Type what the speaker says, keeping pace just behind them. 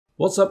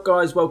What's up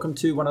guys, welcome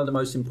to one of the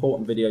most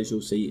important videos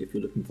you'll see if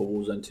you're looking for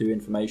Warzone 2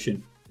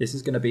 information. This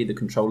is going to be the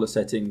controller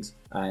settings,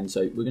 and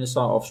so we're going to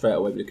start off straight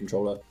away with the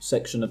controller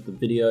section of the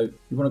video.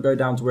 You want to go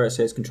down to where it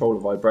says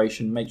controller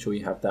vibration, make sure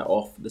you have that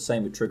off. The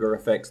same with trigger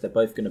effects, they're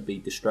both going to be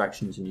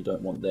distractions and you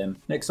don't want them.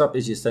 Next up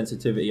is your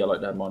sensitivity. I like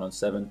to have mine on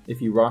 7.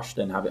 If you rush,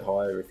 then have it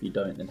higher. If you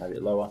don't, then have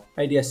it lower.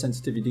 ADS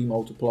sensitivity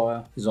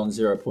multiplier is on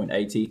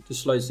 0.80,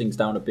 just slows things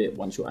down a bit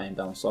once you're aimed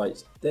down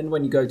sights. Then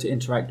when you go to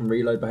interact and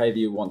reload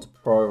behavior, you want to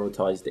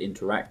prioritize the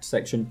interact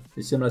section.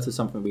 It's similar to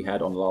something we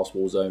had on the last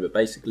Warzone, but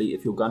basically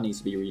if your gun needs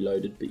to be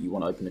reloaded but you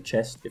want to open a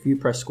chest, if you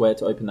press square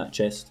to open that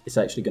chest, it's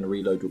actually going to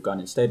reload your gun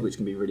instead, which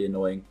can be really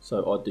annoying.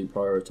 So I do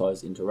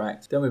prioritize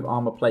interact. Then with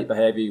armor plate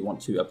behavior, you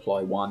want to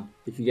apply 1.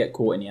 If you get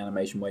caught in the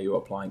animation where you're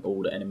applying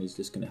all, the enemy's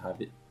just going to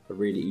have a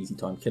really easy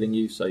time killing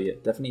you. So yeah,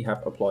 definitely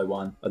have apply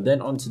 1. And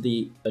then onto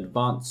the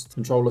advanced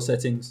controller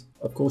settings.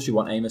 Of course you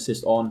want aim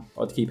assist on.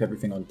 I'd keep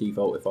everything on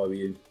default if I were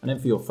you. And then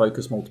for your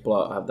focus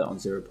multiplier, I have that on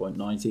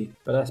 0.90.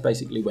 But that's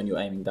basically when you're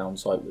aiming down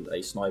sight with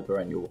a sniper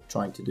and you're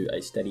trying to do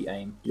a steady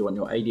aim. You want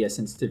your ADS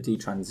sensitivity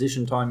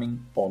transition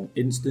timing on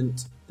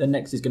instant. Then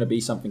next is going to be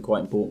something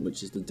quite important,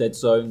 which is the dead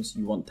zones.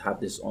 You want to have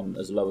this on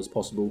as low as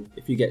possible.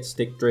 If you get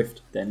stick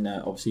drift, then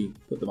obviously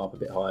put them up a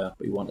bit higher,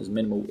 but you want as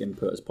minimal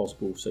input as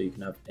possible so you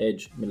can have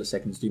edge.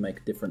 Milliseconds do make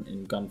a difference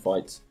in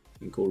gunfights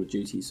in Call of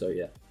Duty, so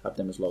yeah, have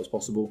them as low as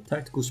possible.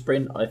 Tactical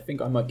sprint, I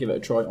think I might give it a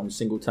try on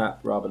single tap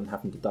rather than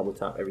having to double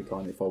tap every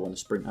time if I want to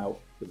sprint out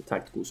with a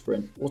tactical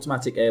sprint.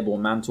 Automatic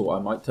airborne mantle, I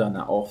might turn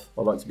that off.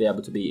 I like to be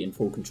able to be in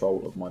full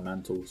control of my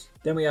mantles.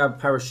 Then we have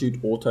parachute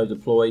auto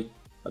deploy.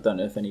 I don't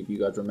know if any of you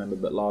guys remember,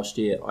 but last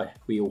year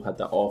we all had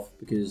that off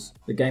because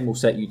the game will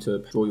set you to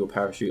draw your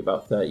parachute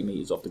about 30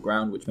 meters off the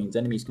ground, which means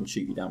enemies can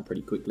shoot you down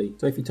pretty quickly.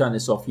 So if you turn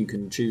this off, you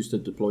can choose to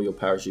deploy your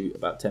parachute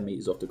about 10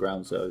 meters off the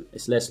ground, so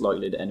it's less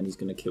likely the enemy's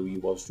going to kill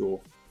you whilst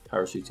you're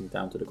parachuting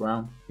down to the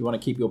ground. You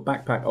want to keep your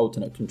backpack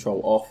alternate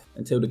control off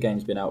until the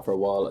game's been out for a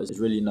while, as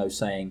there's really no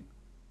saying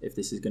if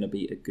this is going to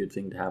be a good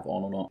thing to have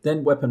on or not.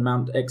 Then weapon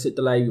mount exit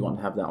delay, we want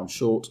to have that on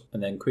short,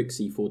 and then quick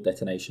C4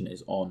 detonation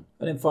is on.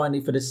 And then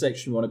finally for this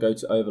section, you want to go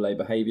to overlay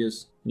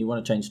behaviors, and you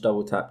want to change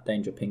double tap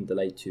danger ping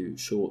delay to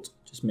short.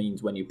 Just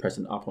means when you press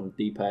an up on the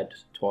D-pad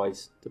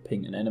twice to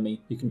ping an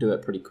enemy, you can do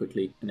it pretty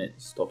quickly and it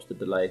stops the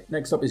delay.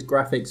 Next up is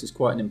graphics. It's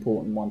quite an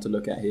important one to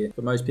look at here.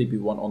 For most people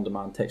who want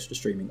on-demand texture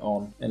streaming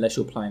on, unless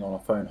you're playing on a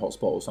phone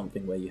hotspot or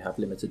something where you have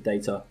limited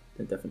data,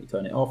 then definitely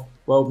turn it off.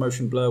 World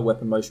motion blur,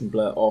 weapon motion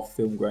blur off,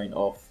 film grain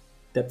off,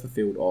 depth of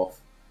field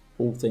off.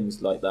 All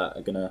things like that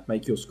are going to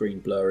make your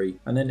screen blurry.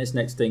 And then this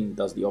next thing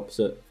does the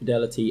opposite.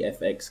 Fidelity,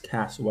 FX,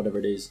 CAS, or whatever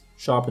it is,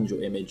 sharpens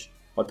your image.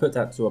 I'd put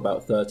that to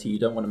about 30. You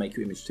don't want to make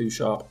your image too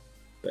sharp,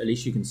 but at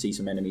least you can see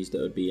some enemies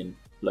that would be in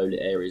low lit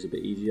areas a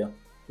bit easier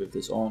with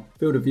this on.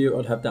 Field of view,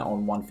 I'd have that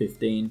on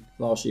 115.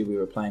 Last year we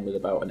were playing with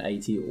about an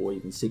 80 or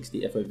even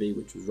 60 FOV,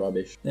 which was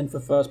rubbish. Then for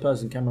first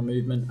person camera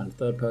movement and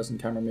third person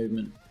camera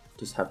movement,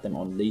 just have them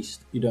on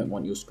least. You don't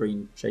want your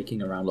screen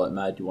shaking around like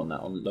mad, you want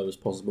that on low as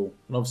possible.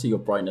 And obviously your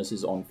brightness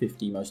is on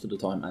 50 most of the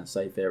time and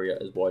safe area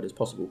as wide as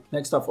possible.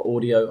 Next up for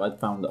audio, I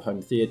found that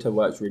home theater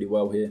works really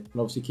well here. And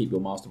obviously keep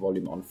your master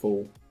volume on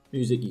full.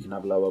 Music you can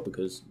have lower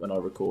because when I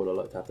record I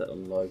like to have that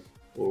on low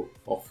or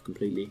off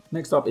completely.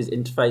 Next up is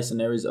interface, and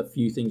there is a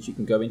few things you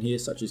can go in here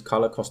such as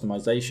color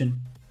customization.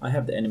 I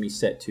have the enemy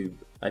set to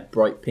a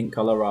bright pink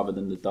color rather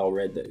than the dull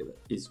red that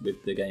is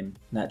with the game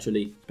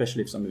naturally.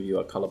 Especially if some of you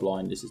are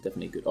colorblind, this is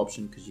definitely a good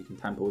option because you can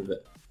tamper with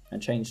it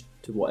and change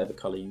to whatever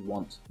color you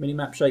want.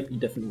 Minimap shape, you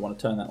definitely want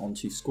to turn that on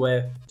to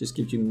square. Just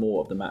gives you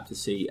more of the map to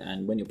see,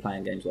 and when you're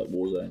playing games like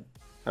Warzone,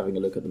 having a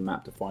look at the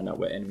map to find out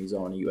where enemies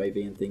are on a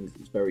UAV and things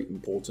is very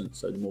important,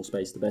 so the more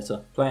space the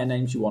better. Player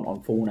names you want on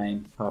full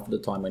name. Half of the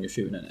time when you're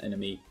shooting at an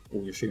enemy,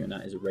 all you're shooting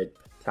at is a red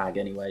tag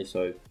anyway,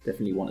 so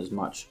definitely want as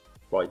much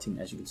writing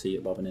as you can see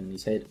above an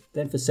enemy's head.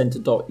 Then for center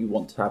dot, you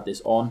want to have this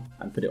on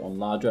and put it on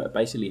larger. It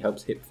basically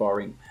helps hip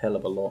firing a hell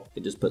of a lot.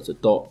 It just puts a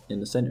dot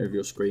in the center of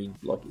your screen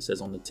like it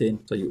says on the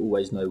tin, so you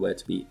always know where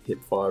to be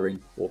hip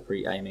firing or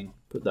pre-aiming.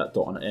 Put that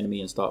dot on an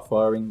enemy and start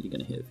firing, you're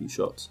going to hit a few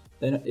shots.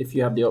 Then if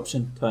you have the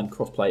option, turn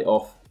crossplay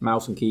off.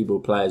 Mouse and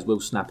keyboard players will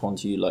snap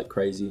onto you like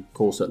crazy. Of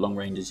course at long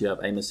ranges you have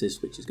aim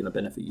assist, which is going to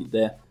benefit you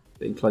there.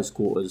 But in close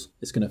quarters,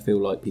 it's going to feel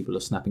like people are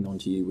snapping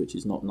onto you, which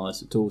is not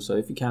nice at all. So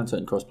if you can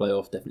turn crossplay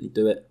off, definitely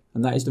do it.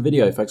 And that is the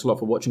video. Thanks a lot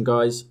for watching,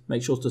 guys.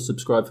 Make sure to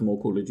subscribe for more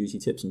Call of Duty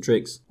tips and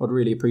tricks. I'd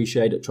really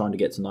appreciate it trying to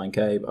get to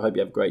 9K, but I hope you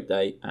have a great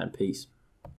day and peace.